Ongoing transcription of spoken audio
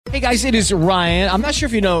Hey guys, it is Ryan. I'm not sure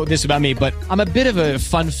if you know this about me, but I'm a bit of a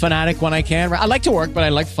fun fanatic when I can. I like to work, but I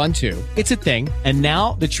like fun too. It's a thing. And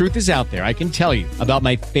now the truth is out there. I can tell you about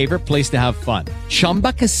my favorite place to have fun.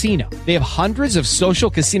 Chumba Casino. They have hundreds of social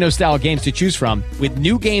casino style games to choose from with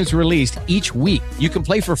new games released each week. You can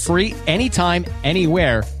play for free anytime,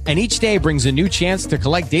 anywhere. And each day brings a new chance to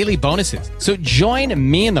collect daily bonuses. So join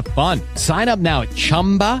me in the fun. Sign up now at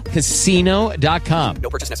ChumbaCasino.com. No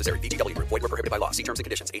purchase necessary. VGW. Void where prohibited by law. See terms and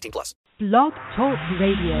conditions. 18+. Blog Talk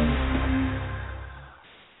Radio.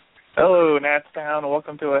 Hello, Nats Town.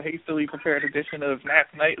 Welcome to a hastily prepared edition of Nats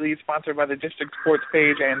Nightly, sponsored by the District Sports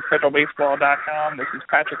page and FederalBaseball.com. This is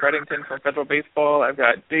Patrick Reddington from Federal Baseball. I've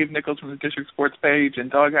got Dave Nichols from the District Sports page and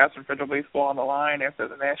Doghouse from Federal Baseball on the line after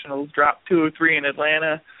the Nationals dropped 2-3 in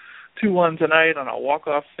Atlanta, 2-1 tonight on a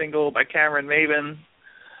walk-off single by Cameron Maybin.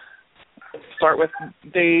 Start with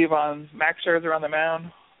Dave on Max Scherzer on the mound.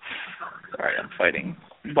 Sorry, I'm fighting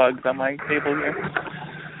bugs on my table here.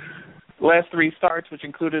 The last three starts, which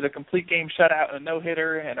included a complete game shutout, a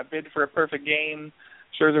no-hitter, and a bid for a perfect game.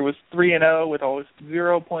 Scherzer was 3-0 with a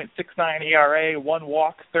 0.69 ERA, one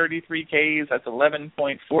walk, 33 Ks. That's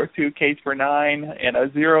 11.42 Ks per nine, and a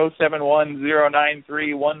 0.71,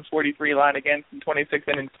 0.93, 143 line against in 26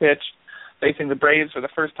 innings pitched. Facing the Braves for the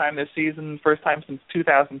first time this season, first time since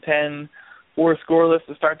 2010. 4 scoreless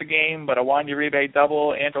to start the game, but a Juan Uribe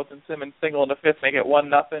double, Andrelton Simmons single in the fifth, make it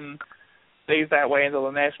 1-0. Stays that way until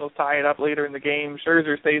the Nationals tie it up later in the game.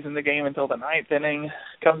 Scherzer stays in the game until the ninth inning,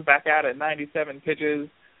 comes back out at 97 pitches,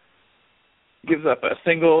 gives up a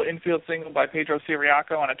single, infield single by Pedro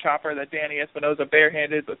Siriaco on a chopper that Danny Espinosa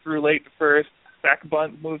barehanded but threw late to first. Sack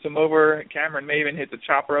bunt moves him over. Cameron Maybin hits a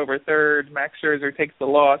chopper over third. Max Scherzer takes the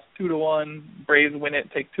loss 2-1. Braves win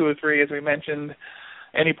it, take 2 of 3 as we mentioned.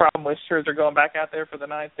 Any problem with Scherzer going back out there for the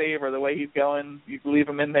ninth save or the way he's going? You can leave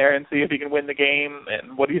him in there and see if he can win the game.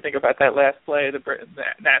 And what do you think about that last play? The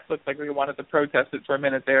Nats looked like they wanted to protest it for a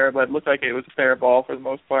minute there, but it looked like it was a fair ball for the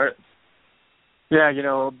most part. Yeah, you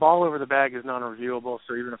know, a ball over the bag is non-reviewable,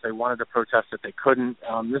 so even if they wanted to protest it, they couldn't.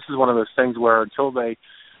 This is one of those things where until they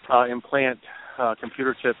implant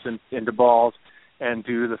computer chips into balls and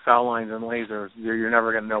do the foul lines and lasers, you're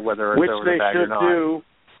never going to know whether it's over the bag or not. Which they should do.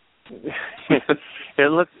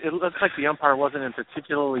 It looks like the umpire wasn't in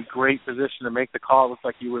particularly great position to make the call. It looked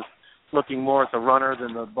like he was looking more at the runner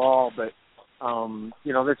than the ball, but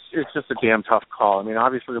you know, it's just a damn tough call. I mean,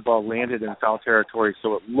 obviously the ball landed in foul territory,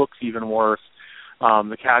 so it looks even worse.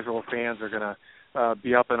 The casual fans are going to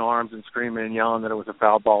be up in arms and screaming and yelling that it was a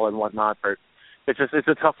foul ball and whatnot, but it's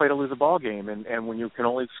a tough way to lose a ball game, and when you can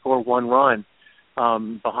only score one run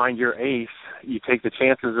behind your ace, you take the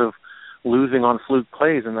chances of losing on fluke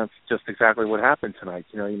plays, and that's just exactly what happened tonight.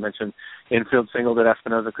 You know, you mentioned infield single that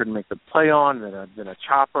Espinosa couldn't make the play on, then a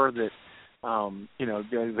chopper that, you know,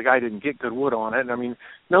 the guy didn't get good wood on it. And I mean,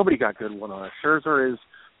 nobody got good wood on it. Scherzer is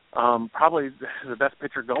probably the best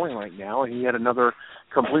pitcher going right now, and he had another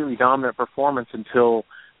completely dominant performance until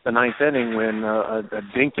the ninth inning when a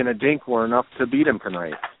dink and a dink were enough to beat him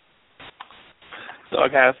tonight.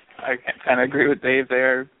 Doghouse, I kind of agree with Dave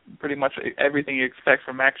there. Pretty much everything you expect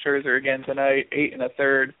from Max Scherzer again tonight. 8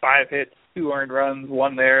 1/3, 5 hits, 2 earned runs,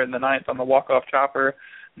 1 there in the ninth on the walk-off chopper,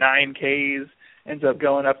 9 Ks, ends up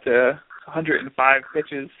going up to 105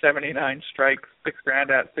 pitches, 79 strikes, 6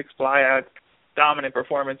 groundouts, 6 flyouts. Dominant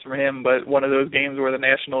performance from him, but one of those games where the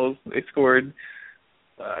Nationals, they scored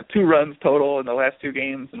 2 runs total in the last 2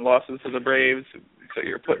 games and losses to the Braves. So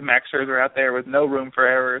you're putting Max Scherzer out there with no room for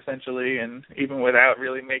error, essentially, and even without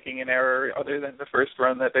really making an error other than the first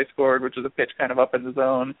run that they scored, which was a pitch kind of up in the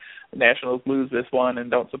zone. The Nationals lose this one and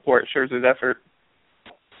don't support Scherzer's effort.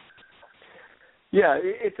 Yeah,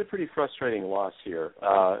 it's a pretty frustrating loss here.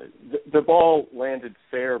 The ball landed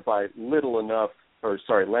fair by little enough,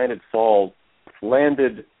 landed foul.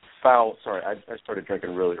 Sorry, I started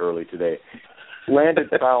drinking really early today. Landed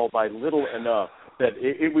foul by little enough that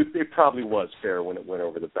it probably was fair when it went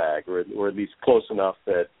over the bag, or at least close enough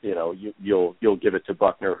that you'll give it to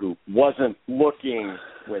Buckner, who wasn't looking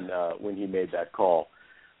when he made that call.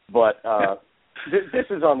 But this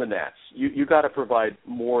is on the Nats. You got to provide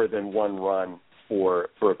more than 1 run for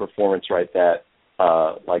a performance like that.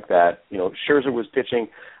 You know, Scherzer was pitching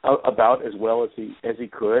about as well as he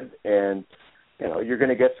could, and you're going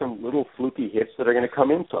to get some little fluky hits that are going to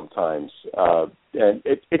come in sometimes. And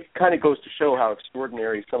it kind of goes to show how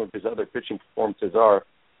extraordinary some of his other pitching performances are,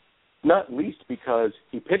 not least because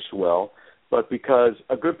he pitched well, but because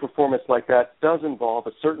a good performance like that does involve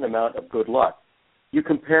a certain amount of good luck. You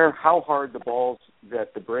compare how hard the balls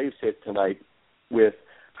that the Braves hit tonight with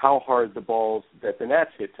how hard the balls that the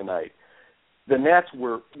Nats hit tonight. the Nats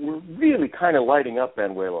were really kind of lighting up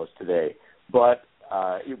Banuelos today, but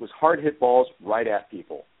it was hard hit balls right at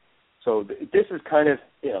people. So this is kind of,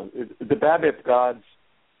 the BABIP gods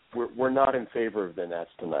were not in favor of the Nats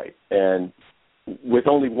tonight. And with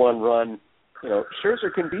only one run,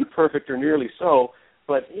 Scherzer can be perfect or nearly so,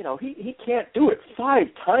 but, he can't do it 5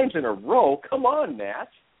 times in a row. Come on, Nats.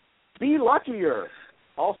 Be luckier.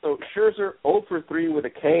 Also, Scherzer 0 for 3 with a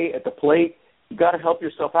K at the plate. You got to help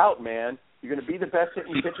yourself out, man. You're going to be the best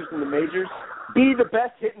hitting pitchers in the majors. Be the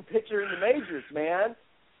best hitting pitcher in the majors, man.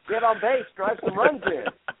 Get on base, drive some runs in.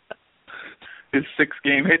 His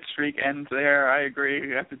 6-game hit streak ends there. I agree.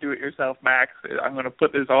 You have to do it yourself, Max. I'm going to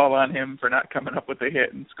put this all on him for not coming up with a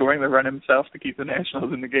hit and scoring the run himself to keep the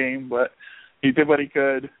Nationals in the game, but he did what he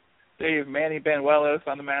could. Dave, Manny Banuelos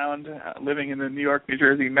on the mound, living in the New York, New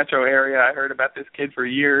Jersey metro area. I heard about this kid for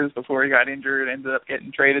years before he got injured, ended up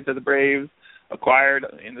getting traded to the Braves, acquired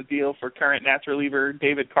in the deal for current Nats reliever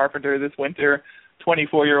David Carpenter this winter.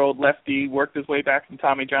 24-year-old lefty, worked his way back from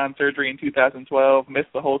Tommy John surgery in 2012,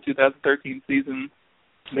 missed the whole 2013 season,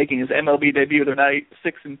 making his MLB debut tonight,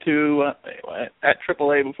 6-2 at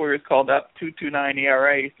AAA before he was called up, 2.29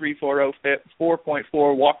 ERA, 3.40 FIP,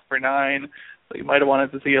 4.4 walks per 9. So you might have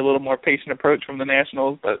wanted to see a little more patient approach from the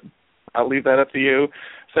Nationals, but I'll leave that up to you.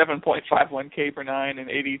 7.51 K per 9 and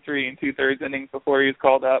 83 2/3 innings before he was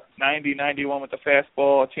called up. 90-91 with the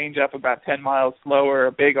fastball, a changeup about 10 miles slower,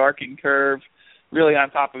 a big arcing curve. Really on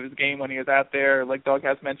top of his game when he was out there. Like Doug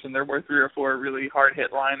has mentioned, there were 3 or 4 really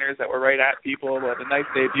hard-hit liners that were right at people, but a nice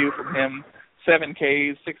debut from him. 7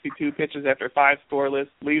 Ks, 62 pitches after 5 scoreless,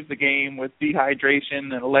 leaves the game with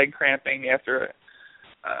dehydration and leg cramping after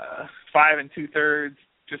 5 2/3,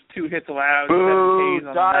 just 2 hits allowed, Boo, 7 Ks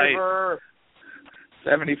on diver. the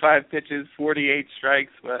night. 75 pitches, 48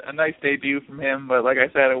 strikes, but a nice debut from him. But like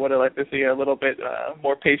I said, I would have liked to see a little bit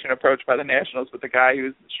more patient approach by the Nationals with the guy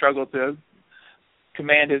who's struggled to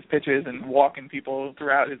command his pitches and walking people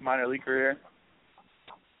throughout his minor league career.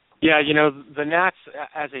 Yeah, the Nats,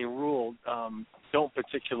 as a rule, don't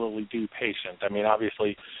particularly do patient. I mean,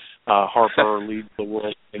 obviously, Harper leads the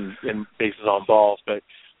world in bases on balls, but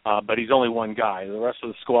he's only one guy. The rest of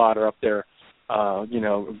the squad are up there,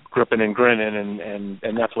 gripping and grinning,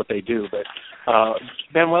 and that's what they do. But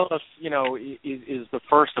Banuelos, is the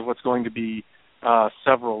first of what's going to be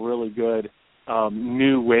several really good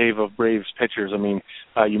new wave of Braves pitchers. I mean,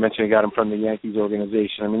 you mentioned you got him from the Yankees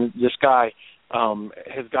organization. I mean, this guy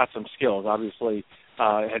has got some skills. Obviously,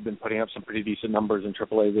 had been putting up some pretty decent numbers in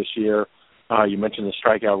AAA this year. You mentioned the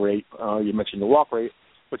strikeout rate. You mentioned the walk rate,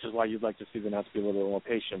 which is why you'd like to see the Nats be a little bit more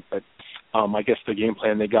patient. But I guess the game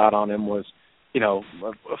plan they got on him was,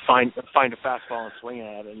 find a fastball and swing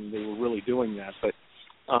at it, and they were really doing that.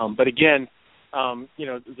 But again,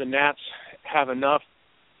 the Nats have enough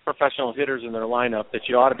professional hitters in their lineup that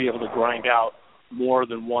you ought to be able to grind out more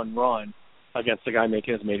than one run against the guy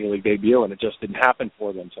making his major league debut, and it just didn't happen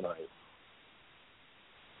for them tonight.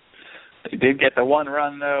 They did get the one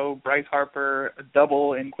run, though. Bryce Harper, a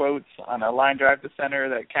double in quotes, on a line drive to center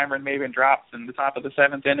that Cameron Maybin drops in the top of the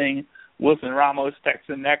 7th inning. Wilson Ramos,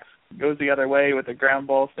 Texan next, goes the other way with a ground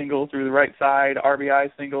ball single through the right side.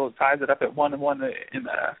 RBI single, ties it up at 1-1 in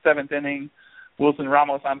the 7th inning. Wilson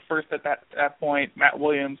Ramos on first at that point. Matt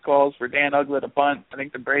Williams calls for Dan Uggla to bunt. I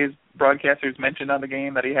think the Braves broadcasters mentioned on the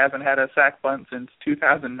game that he hasn't had a sac bunt since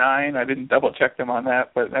 2009. I didn't double-check them on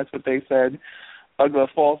that, but that's what they said. Uggla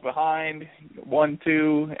falls behind,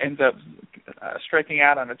 1-2, ends up striking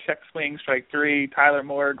out on a check swing, strike 3. Tyler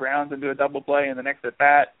Moore grounds into a double play in the next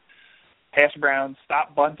at-bat. Hash Brown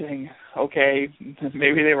stopped bunting. Okay,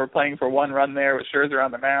 maybe they were playing for one run there with Scherzer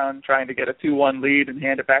on the mound, trying to get a 2-1 lead and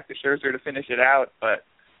hand it back to Scherzer to finish it out. But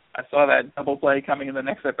I saw that double play coming in the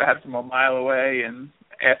next at-bat from a mile away and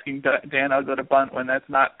asking Dan Uggla to bunt when that's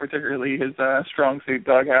not particularly his strong suit.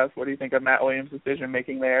 Doghouse, what do you think of Matt Williams'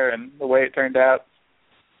 decision-making there and the way it turned out?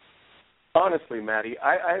 Honestly, Matty,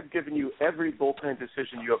 I have given you every bullpen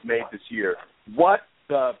decision you have made this year. What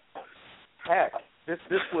the heck? This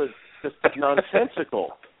was just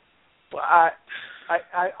nonsensical. I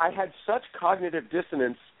had such cognitive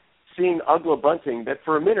dissonance seeing Uggla bunting that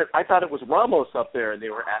for a minute I thought it was Ramos up there and they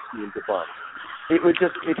were asking him to bunt. It was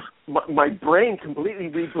just my brain completely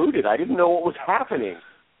rebooted. I didn't know what was happening.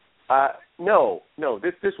 No,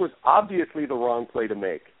 this was obviously the wrong play to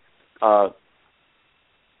make.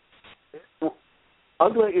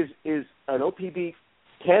 Uggla is an OPB,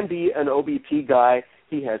 can be an OBP guy.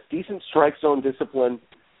 He has decent strike zone discipline.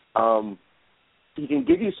 He can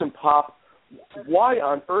give you some pop. Why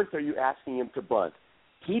on earth are you asking him to bunt?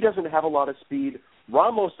 He doesn't have a lot of speed.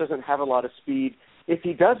 Ramos doesn't have a lot of speed. If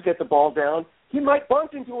he does get the ball down, he might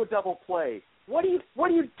bunt into a double play. What are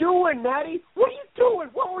you doing, Matty? What are you doing?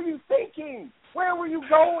 What were you thinking? Where were you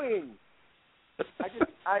going?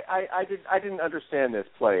 I didn't understand this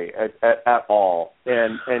play at all,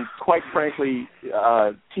 and quite frankly,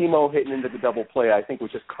 Timo hitting into the double play I think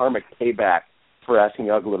was just karmic payback for asking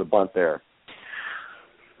Uggla to bunt there.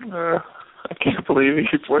 I can't believe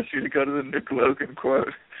he forced you to go to the Nick Logan quote.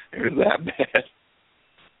 It was that bad.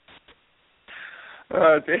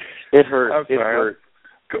 It hurt. It hurt.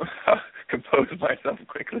 I'll compose myself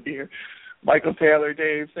quickly here. Michael Taylor,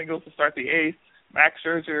 Dave, singles to start the eighth. Max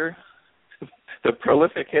Scherzer, the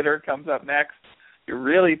prolific hitter, comes up next. You're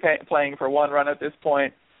really playing for one run at this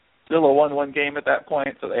point. Still a 1-1 game at that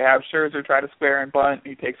point, so they have Scherzer try to square and bunt.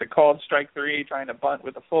 He takes a called strike three, trying to bunt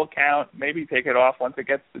with a full count, maybe take it off once it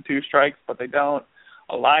gets to 2 strikes, but they don't.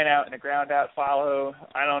 A line out and a ground out follow.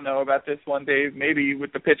 I don't know about this one, Dave. Maybe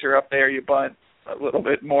with the pitcher up there, you bunt a little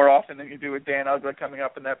bit more often than you do with Dan Uggla coming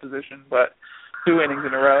up in that position, but 2 innings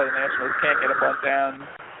in a row, the Nationals can't get a bunt down.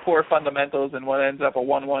 Poor fundamentals, and what ends up a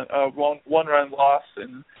one-run loss,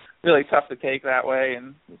 and really tough to take that way.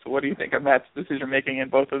 And so what do you think of Matt's decision-making in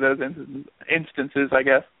both of those instances, I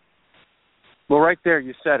guess? Well, right there,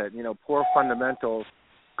 you said it. Poor fundamentals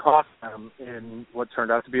cost them in what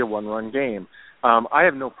turned out to be a one-run game. I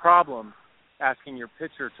have no problem asking your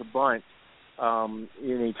pitcher to bunt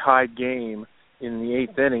in a tied game in the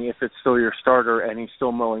 8th inning if it's still your starter and he's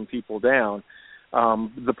still mowing people down.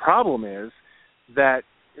 The problem is that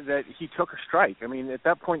he took a strike. I mean, at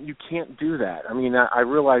that point, you can't do that. I mean, I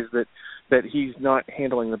realize that he's not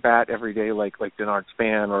handling the bat every day like Denard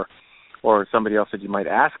Span or somebody else that you might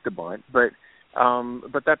ask to bunt, but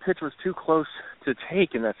that pitch was too close to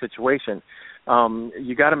take in that situation.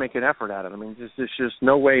 You got to make an effort at it. I mean, there's just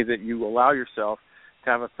no way that you allow yourself to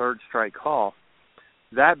have a third strike call.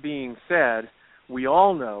 That being said, we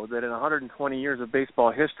all know that in 120 years of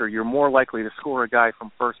baseball history, you're more likely to score a guy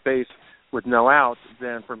from first base with no outs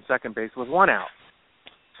than from second base with 1 out.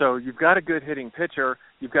 So you've got a good hitting pitcher,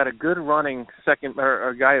 you've got a good running second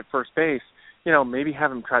or guy at first base. Maybe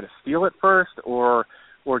have him try to steal it first or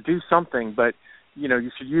do something, but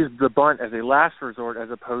you should use the bunt as a last resort as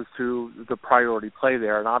opposed to the priority play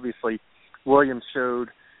there. And obviously, Williams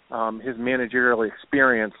showed his managerial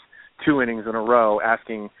experience 2 innings in a row,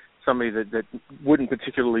 asking somebody that wouldn't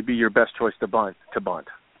particularly be your best choice to bunt.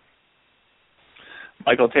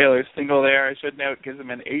 Michael Taylor's single there, I should note, gives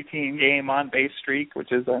him an 18-game on-base streak,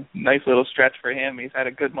 which is a nice little stretch for him. He's had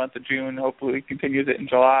a good month of June. Hopefully he continues it in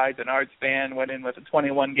July. Denard Span went in with a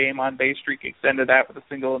 21-game on-base streak, extended that with a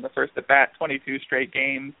single in the first at-bat, 22 straight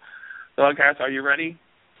games. Doghouse, are you ready?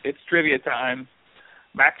 It's trivia time.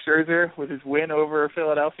 Max Scherzer, with his win over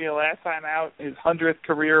Philadelphia last time out, his 100th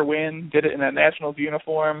career win, did it in a Nationals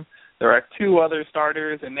uniform. There are 2 other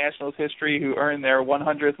starters in Nationals history who earned their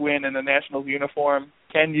 100th win in the Nationals uniform.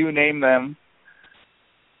 Can you name them?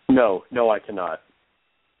 No, I cannot.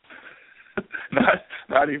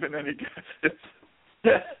 not even any guesses.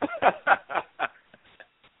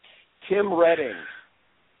 Tim Redding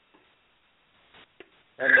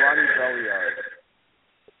and Ronnie Belliard.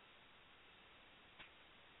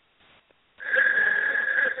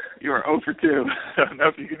 You are 0 for 2. I don't know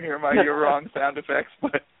if you can hear my "you're wrong" sound effects,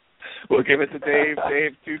 but we'll give it to Dave.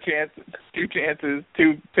 Dave, 2 chances,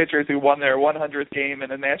 2 pitchers who won their 100th game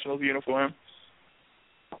in a Nationals uniform.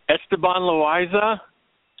 Esteban Loaiza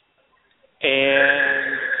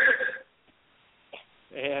and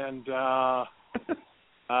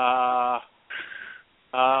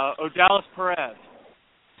Odalis Perez.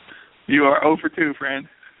 You are 0 for 2, friend.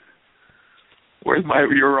 Where's my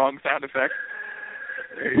 "you're wrong" sound effect?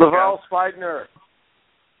 Laval Spiedner.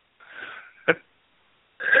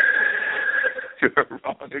 You're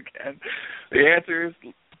wrong again. The answer is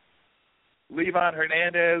Livan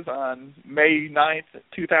Hernandez on May 9th,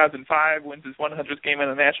 2005, wins his 100th game in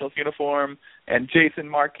the Nationals uniform, and Jason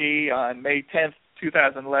Marquis on May 10th,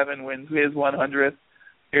 2011, wins his 100th.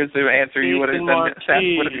 Here's the answer you would have done.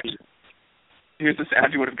 Here's the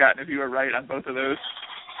sound you would have gotten if you were right on both of those.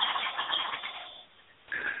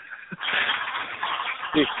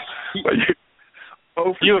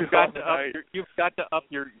 You have got to up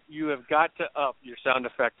your sound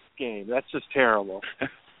effects game. That's just terrible.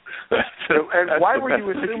 And why were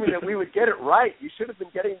you assuming that we would get it right? You should have been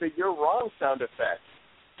getting the "you're wrong" sound effect.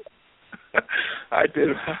 I did.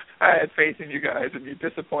 I had faith in you guys, and you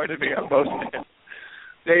disappointed me on both ends.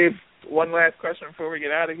 Dave, one last question before we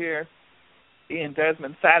get out of here. Ian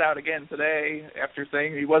Desmond sat out again today after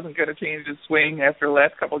saying he wasn't going to change his swing after the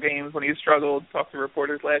last couple games when he struggled. Talked to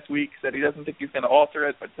reporters last week, said he doesn't think he's going to alter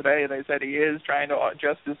it, but today they said he is trying to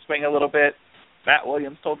adjust his swing a little bit. Matt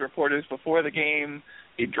Williams told reporters before the game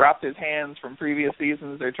He dropped his hands from previous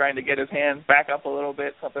seasons. They're trying to get his hands back up a little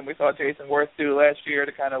bit, something we saw Jason Worth do last year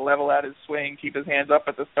to kind of level out his swing, keep his hands up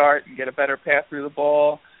at the start, and get a better pass through the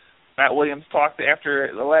ball. Matt Williams talked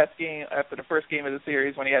after the first game of the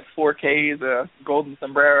series when he had 4 Ks, a golden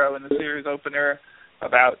sombrero in the series opener,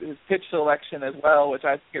 about his pitch selection as well, which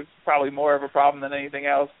I think is probably more of a problem than anything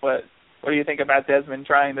else. But what do you think about Desmond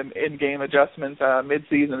trying the in-game adjustments,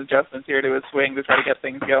 mid-season adjustments here to his swing to try to get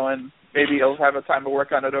things going? Maybe he'll have a time to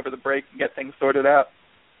work on it over the break and get things sorted out.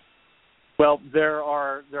 Well, there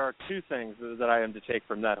are 2 things that I am to take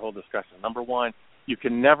from that whole discussion. Number one, you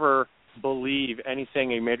can never believe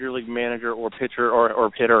anything a major league manager or pitcher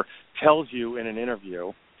or hitter tells you in an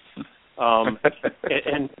interview.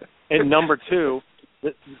 And number 2,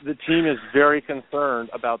 the team is very concerned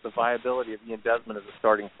about the viability of Ian Desmond as a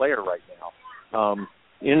starting player right now.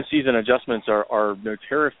 In-season adjustments are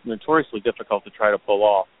notoriously difficult to try to pull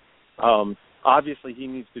off. Obviously, he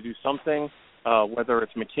needs to do something, whether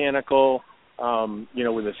it's mechanical,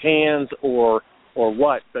 with his hands or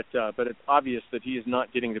what. But it's obvious that he is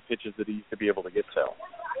not getting the pitches that he used to be able to get to.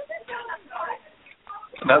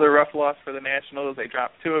 Another rough loss for the Nationals. They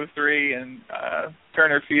dropped 2 of 3 in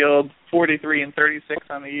Turner Field, 43-36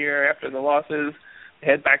 on the year after the losses. They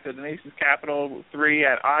head back to the nation's capital, 3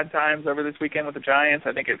 at odd times over this weekend with the Giants.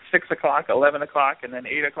 I think it's 6 o'clock, 11 o'clock, and then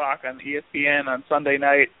 8 o'clock on ESPN on Sunday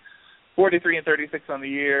night. 43-36 on the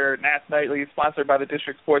year. Nats Nightly, sponsored by the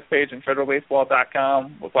District Sports page and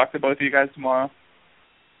federalbaseball.com. We'll talk to both of you guys tomorrow.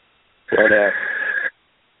 Good.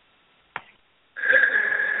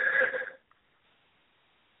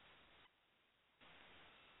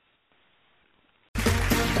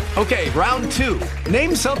 Okay, round 2.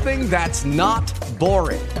 Name something that's not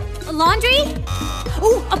boring. A laundry?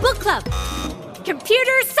 Ooh, a book club.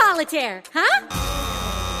 Computer solitaire, huh?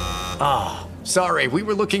 Ah, sorry, we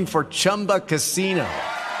were looking for Chumba Casino.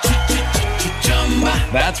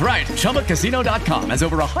 That's right, ChumbaCasino.com has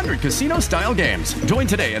over 100 casino-style games. Join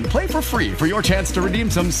today and play for free for your chance to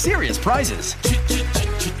redeem some serious prizes.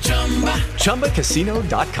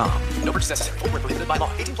 ChumbaCasino.com. No purchase necessary. Void where prohibited by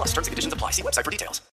law. 18+ terms and conditions apply. See website for details.